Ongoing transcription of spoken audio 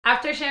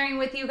After sharing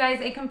with you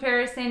guys a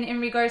comparison in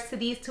regards to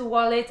these two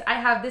wallets, I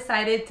have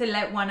decided to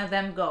let one of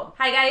them go.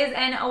 Hi guys,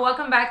 and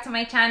welcome back to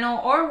my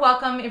channel, or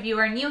welcome if you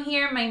are new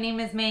here. My name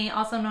is May,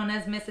 also known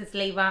as Mrs.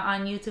 Leva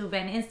on YouTube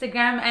and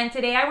Instagram, and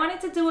today I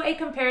wanted to do a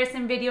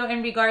comparison video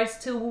in regards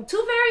to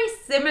two very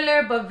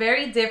similar but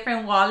very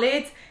different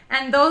wallets.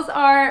 And those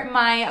are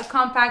my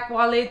compact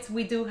wallets.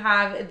 We do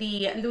have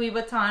the Louis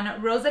Vuitton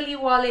Rosalie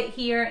wallet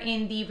here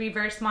in the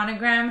reverse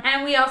monogram,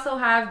 and we also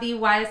have the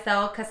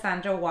YSL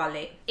Cassandre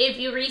wallet. If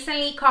you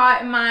recently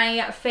caught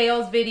my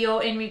fails video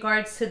in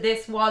regards to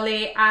this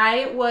wallet,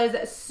 I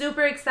was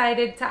super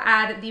excited to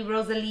add the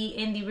Rosalie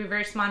in the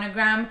reverse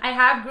monogram. I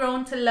have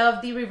grown to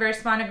love the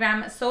reverse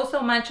monogram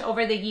so much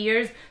over the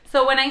years.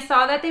 So when I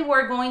saw that they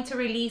were going to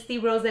release the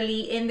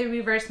Rosalie in the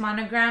reverse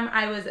monogram,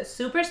 I was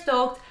super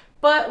stoked.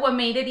 But what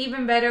made it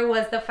even better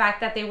was the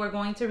fact that they were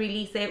going to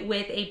release it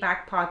with a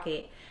back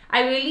pocket.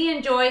 I really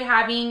enjoy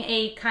having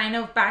a kind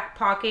of back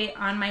pocket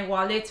on my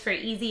wallets for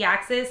easy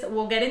access.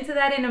 We'll get into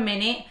that in a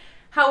minute.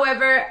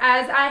 However,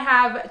 as I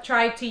have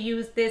tried to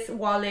use this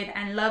wallet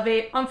and love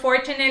it,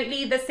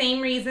 unfortunately, the same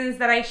reasons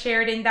that I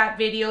shared in that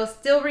video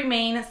still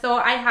remain. So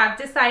I have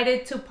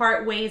decided to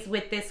part ways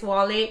with this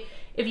wallet.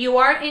 If you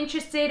are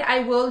interested, I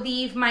will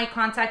leave my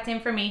contact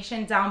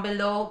information down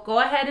below. Go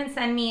ahead and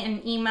send me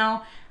an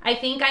email. I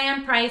think I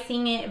am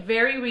pricing it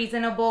very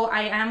reasonable.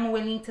 I am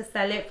willing to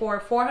sell it for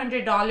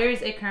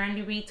 $400. It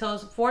currently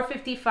retails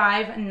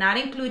 $455, not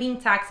including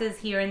taxes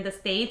here in the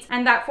States.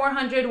 And that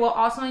 $400 will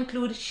also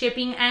include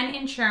shipping and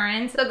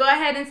insurance. So go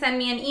ahead and send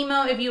me an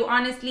email if you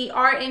honestly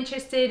are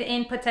interested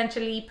in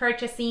potentially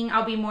purchasing.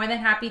 I'll be more than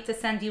happy to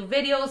send you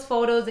videos,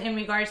 photos in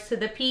regards to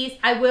the piece.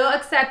 I will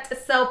accept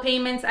cell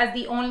payments as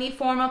the only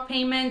form of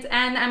payment,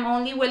 and I'm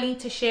only willing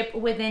to ship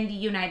within the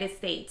United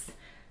States.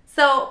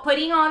 So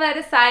putting all that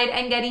aside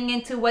and getting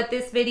into what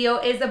this video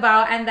is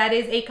about, and that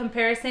is a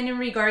comparison in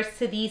regards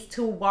to these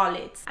two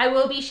wallets. I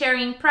will be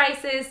sharing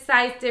prices,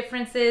 size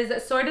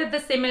differences, sort of the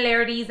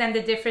similarities and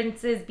the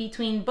differences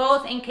between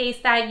both in case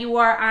that you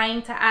are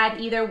eyeing to add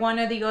either one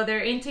or the other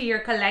into your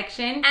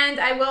collection. And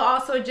I will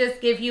also just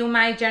give you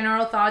my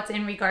general thoughts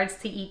in regards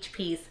to each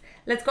piece.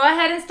 Let's go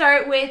ahead and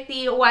start with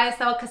the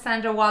YSL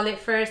Cassandre wallet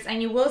first,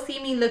 and you will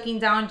see me looking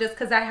down just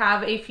because I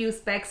have a few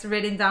specs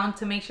written down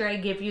to make sure I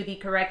give you the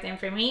correct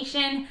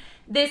information.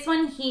 This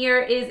one here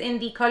is in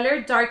the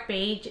color dark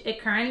beige. It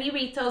currently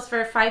retails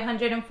for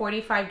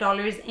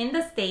 $545 in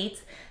the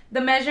States. The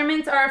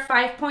measurements are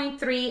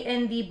 5.3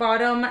 in the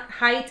bottom,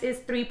 height is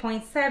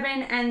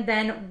 3.7, and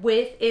then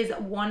width is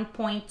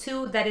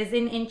 1.2. That is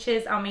in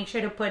inches. I'll make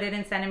sure to put it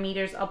in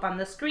centimeters up on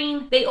the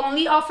screen. They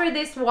only offer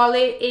this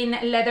wallet in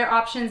leather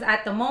options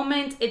at the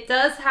moment. It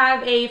does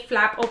have a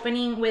flap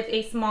opening with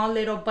a small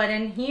little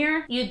button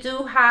here. You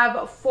do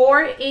have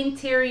 4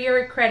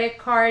 interior credit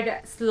card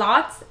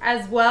slots,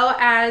 as well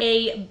as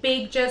a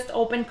big just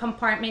open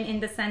compartment in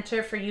the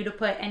center for you to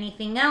put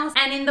anything else.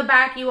 And in the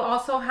back, you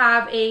also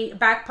have a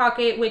back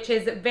pocket, which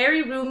is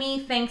very roomy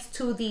thanks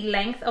to the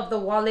length of the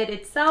wallet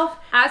itself.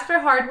 As for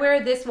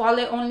hardware, this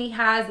wallet only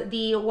has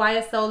the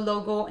YSL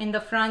logo in the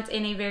front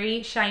in a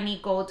very shiny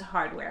gold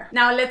hardware.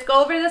 Now let's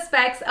go over the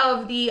specs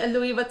of the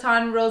Louis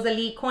Vuitton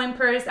Rosalie Coin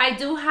Purse. I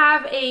do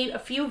have a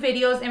few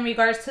videos in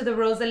regards to the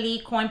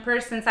Rosalie Coin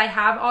Purse, since I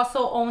have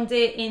also owned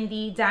it in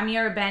the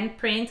damier band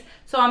print.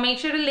 So I'll make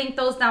sure to link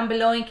those down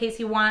below in case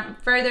you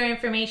want further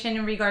information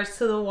in regards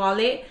to the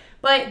wallet.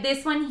 But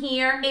this one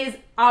here is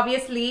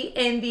obviously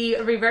in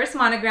the reverse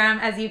monogram.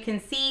 As you can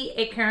see,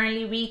 it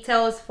currently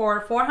retails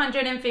for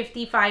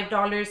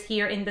 $455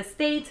 here in the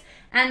States.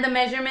 And the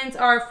measurements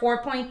are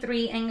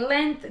 4.3 in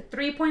length,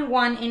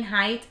 3.1 in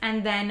height,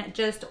 and then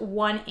just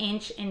 1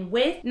 inch in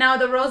width. Now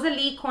the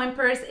Rosalie Coin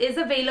Purse is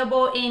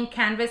available in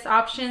canvas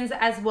options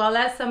as well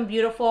as some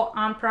beautiful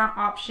empreinte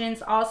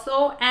options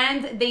also.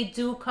 And they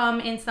do come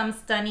in some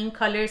stunning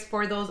colors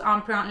for those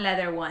empreinte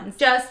leather ones.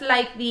 Just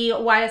like the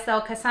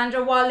YSL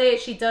Cassandre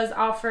wallet, she does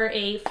offer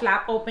a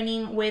flap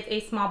opening with a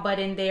small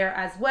button there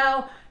as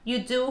well. You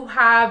do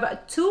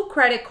have 2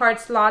 credit card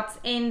slots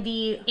in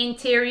the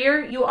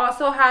interior. You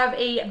also have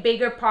a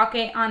bigger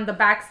pocket on the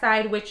back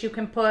side, which you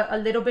can put a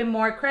little bit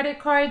more credit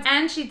cards.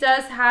 And she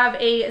does have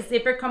a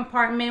zipper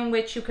compartment,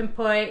 which you can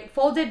put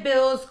folded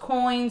bills,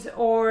 coins,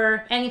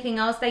 or anything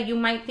else that you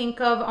might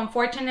think of.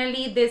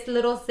 Unfortunately, this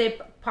little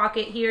zip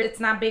pocket here, it's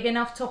not big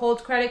enough to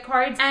hold credit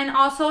cards. And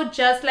also,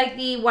 just like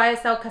the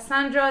YSL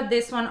Cassandre,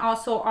 this one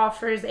also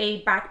offers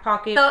a back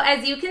pocket. So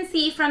as you can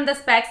see from the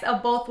specs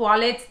of both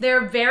wallets,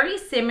 they're very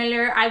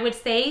similar. I would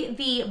say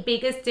the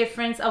biggest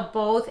difference of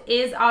both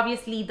is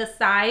obviously the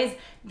size.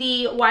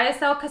 The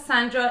YSL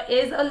Cassandre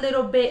is a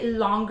little bit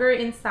longer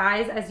in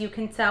size, as you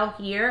can tell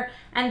here,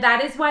 and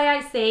that is why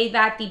I say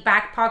that the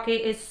back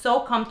pocket is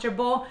so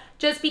comfortable,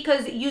 just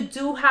because you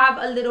do have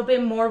a little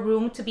bit more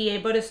room to be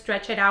able to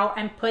stretch it out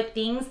and put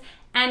things,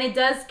 and it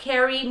does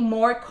carry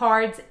more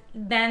cards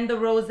than the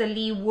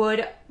Rosalie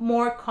wood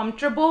more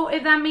comfortable,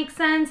 if that makes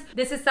sense.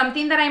 This is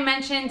something that I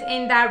mentioned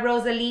in that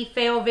Rosalie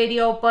fail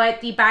video,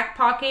 but the back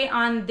pocket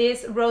on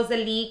this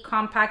Rosalie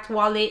compact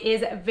wallet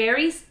is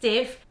very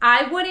stiff.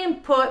 I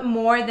wouldn't put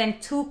more than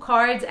 2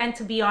 cards, and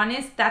to be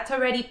honest, that's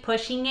already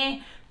pushing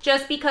it.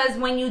 Just because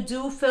when you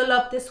do fill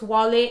up this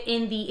wallet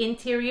in the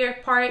interior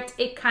part,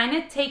 it kind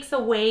of takes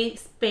away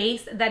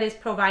space that is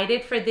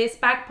provided for this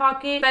back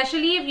pocket,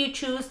 especially if you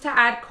choose to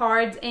add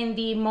cards in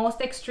the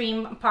most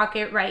extreme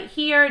pocket right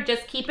here.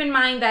 Just keep in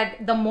mind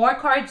that the more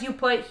cards you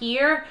put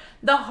here,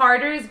 the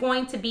harder it's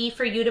going to be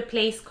for you to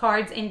place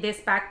cards in this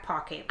back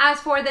pocket. As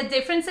for the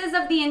differences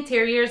of the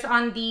interiors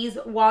on these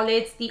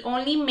wallets, the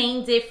only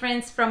main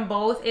difference from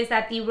both is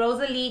that the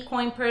Rosalie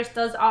Coin Purse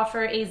does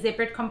offer a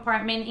zippered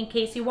compartment in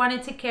case you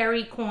wanted to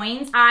carry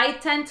coins. I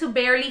tend to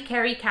barely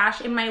carry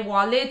cash in my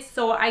wallet,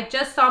 so I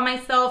just saw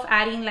myself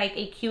adding like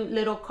a cute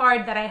little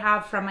card that I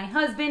have from my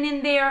husband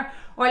in there,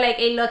 or like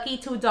a lucky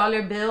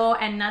 $2 bill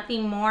and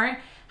nothing more.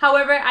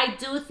 However, I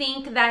do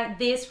think that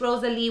this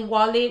Rosalie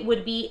wallet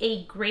would be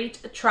a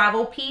great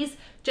travel piece,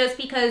 just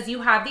because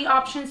you have the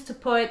options to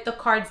put the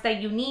cards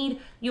that you need.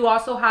 You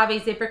also have a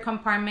zipper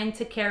compartment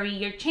to carry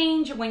your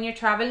change. When you're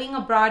traveling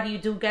abroad, you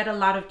do get a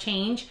lot of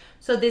change,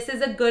 so this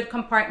is a good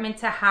compartment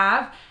to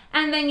have.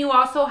 And then you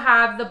also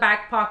have the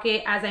back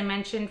pocket, as I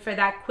mentioned, for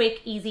that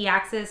quick, easy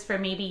access for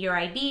maybe your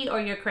ID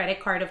or your credit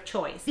card of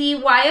choice. The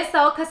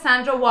YSL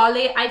Cassandre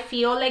Wallet, I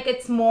feel like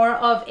it's more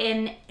of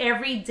an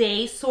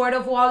everyday sort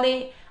of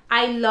wallet.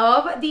 I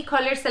love the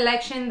color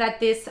selection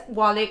that this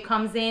wallet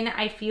comes in.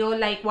 I feel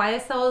like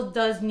YSL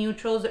does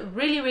neutrals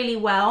really, really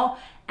well.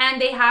 And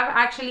they have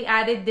actually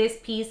added this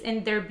piece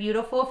in their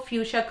beautiful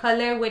fuchsia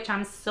color, which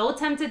I'm so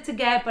tempted to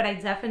get, but I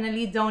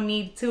definitely don't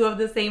need 2 of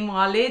the same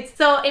wallets.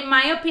 So in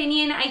my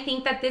opinion, I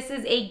think that this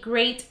is a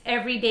great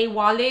everyday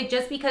wallet,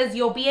 just because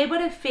you'll be able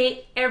to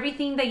fit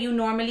everything that you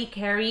normally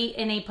carry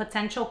in a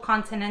potential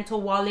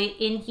continental wallet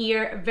in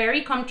here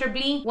very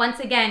comfortably. Once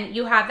again,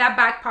 you have that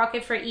back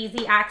pocket for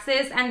easy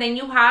access, and then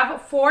you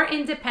have 4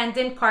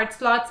 independent card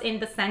slots in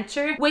the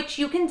center, which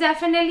you can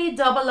definitely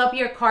double up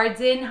your cards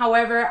in.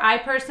 However, I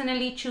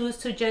personally choose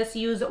to just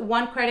use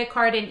 1 credit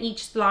card in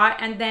each slot,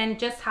 and then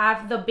just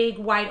have the big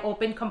wide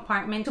open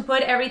compartment to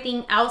put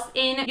everything else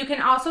in. You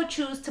can also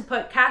choose to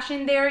put cash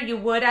in there. You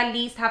would at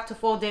least have to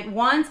fold it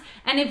once,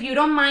 and if you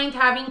don't mind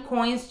having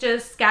coins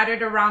just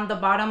scattered around the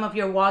bottom of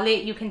your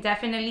wallet, you can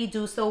definitely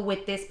do so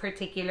with this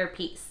particular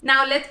piece.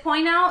 Now let's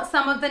point out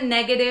some of the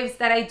negatives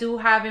that I do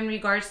have in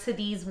regards to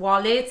these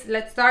wallets.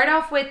 Let's start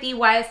off with the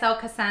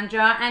YSL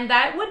Cassandre, and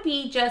that would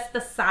be just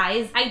the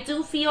size. I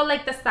do feel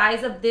like the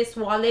size of this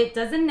wallet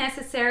doesn't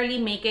necessarily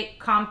make it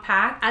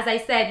compact. As I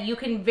said, you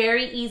can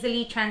very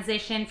easily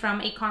transition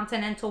from a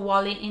continental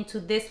wallet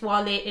into this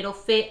wallet. It'll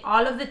fit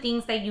all of the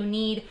things that you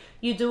need.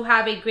 You do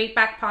have a great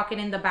back pocket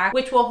in the back,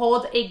 which will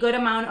hold a good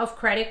amount of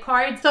credit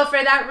cards. So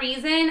for that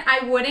reason,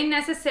 I wouldn't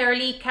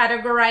necessarily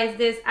categorize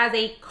this as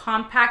a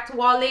compact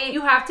wallet.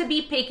 You have to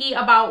be picky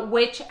about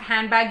which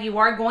handbag you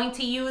are going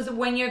to use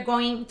when you're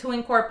going to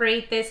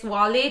incorporate this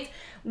wallet.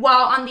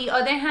 While on the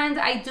other hand,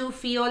 I do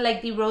feel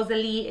like the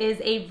Rosalie is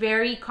a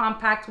very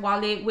compact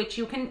wallet, which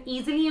you can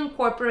easily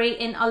incorporate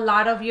in a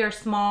lot of your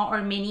small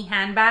or mini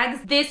handbags.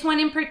 This one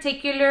in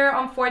particular,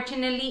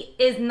 unfortunately,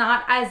 is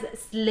not as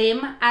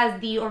slim as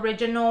the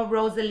original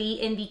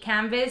Rosalie in the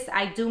canvas.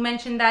 I do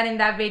mention that in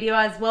that video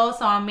as well,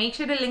 so I'll make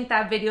sure to link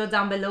that video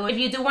down below if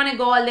you do want to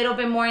go a little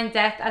bit more in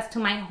depth as to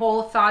my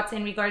whole thoughts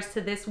in regards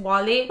to this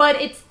wallet.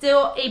 But it's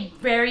still a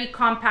very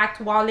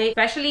compact wallet,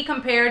 especially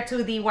compared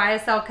to the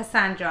YSL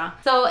Cassandre.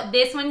 So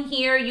this one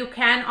here, you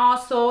can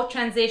also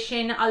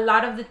transition a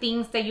lot of the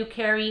things that you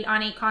carry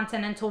on a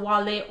continental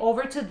wallet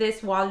over to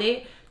this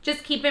wallet.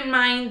 Just keep in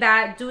mind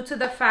that due to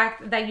the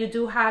fact that you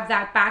do have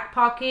that back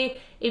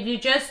pocket, if you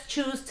just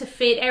choose to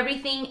fit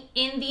everything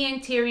in the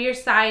interior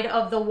side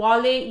of the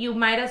wallet, you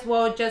might as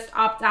well just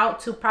opt out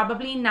to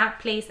probably not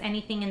place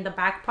anything in the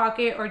back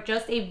pocket, or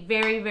just a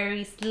very,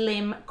 very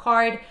slim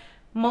card.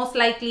 Most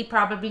likely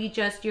probably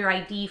just your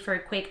ID for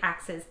quick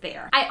access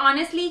there. I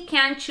honestly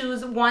can't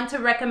choose one to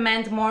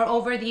recommend more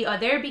over the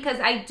other, because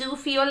I do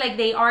feel like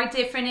they are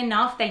different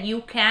enough that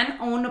you can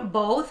own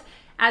both.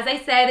 As I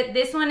said,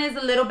 this one is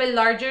a little bit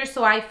larger,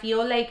 so I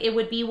feel like it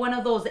would be one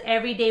of those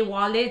everyday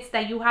wallets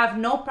that you have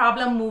no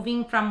problem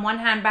moving from one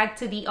handbag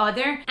to the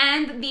other.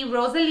 And the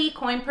Rosalie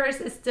Coin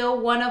Purse is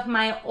still one of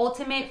my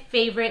ultimate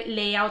favorite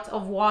layouts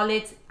of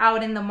wallets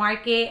out in the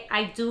market.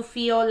 I do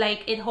feel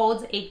like it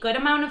holds a good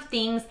amount of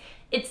things.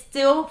 It's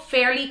still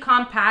fairly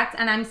compact,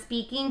 and I'm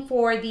speaking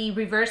for the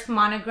reverse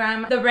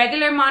monogram. The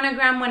regular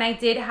monogram, when I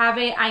did have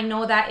it, I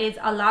know that is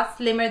a lot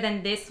slimmer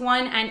than this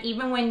one, and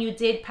even when you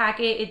did pack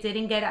it, it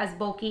didn't get as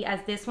bulky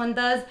as this one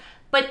does.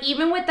 But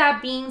even with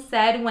that being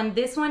said, when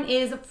this one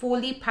is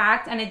fully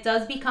packed and it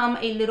does become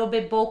a little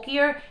bit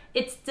bulkier,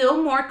 it's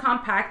still more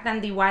compact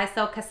than the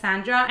YSL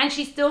Cassandre, and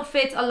she still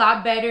fits a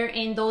lot better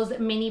in those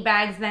mini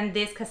bags than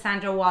this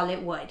Cassandre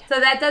wallet would. So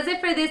that does it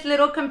for this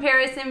little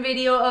comparison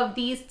video of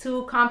these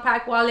two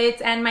compact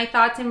wallets and my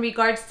thoughts in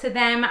regards to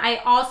them. I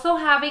also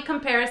have a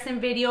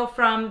comparison video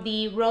from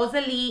the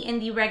Rosalie in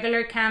the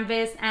regular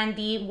canvas and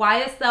the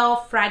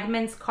YSL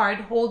Fragments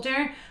card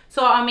holder.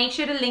 So I'll make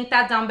sure to link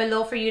that down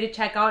below for you to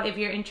check out if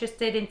you're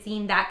interested in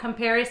seeing that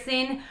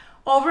comparison.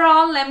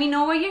 Overall, let me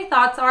know what your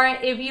thoughts are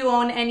if you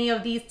own any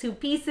of these two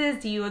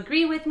pieces. Do you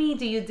agree with me?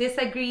 Do you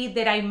disagree?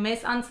 Did I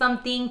miss on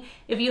something?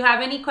 If you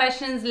have any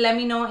questions, let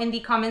me know in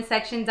the comment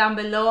section down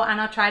below and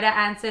I'll try to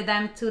answer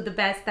them to the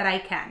best that I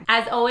can.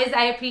 As always,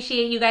 I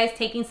appreciate you guys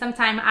taking some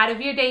time out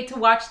of your day to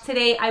watch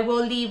today. I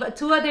will leave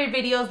 2 other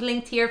videos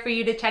linked here for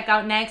you to check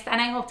out next, and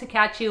I hope to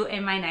catch you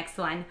in my next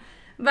one.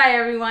 Bye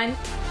everyone.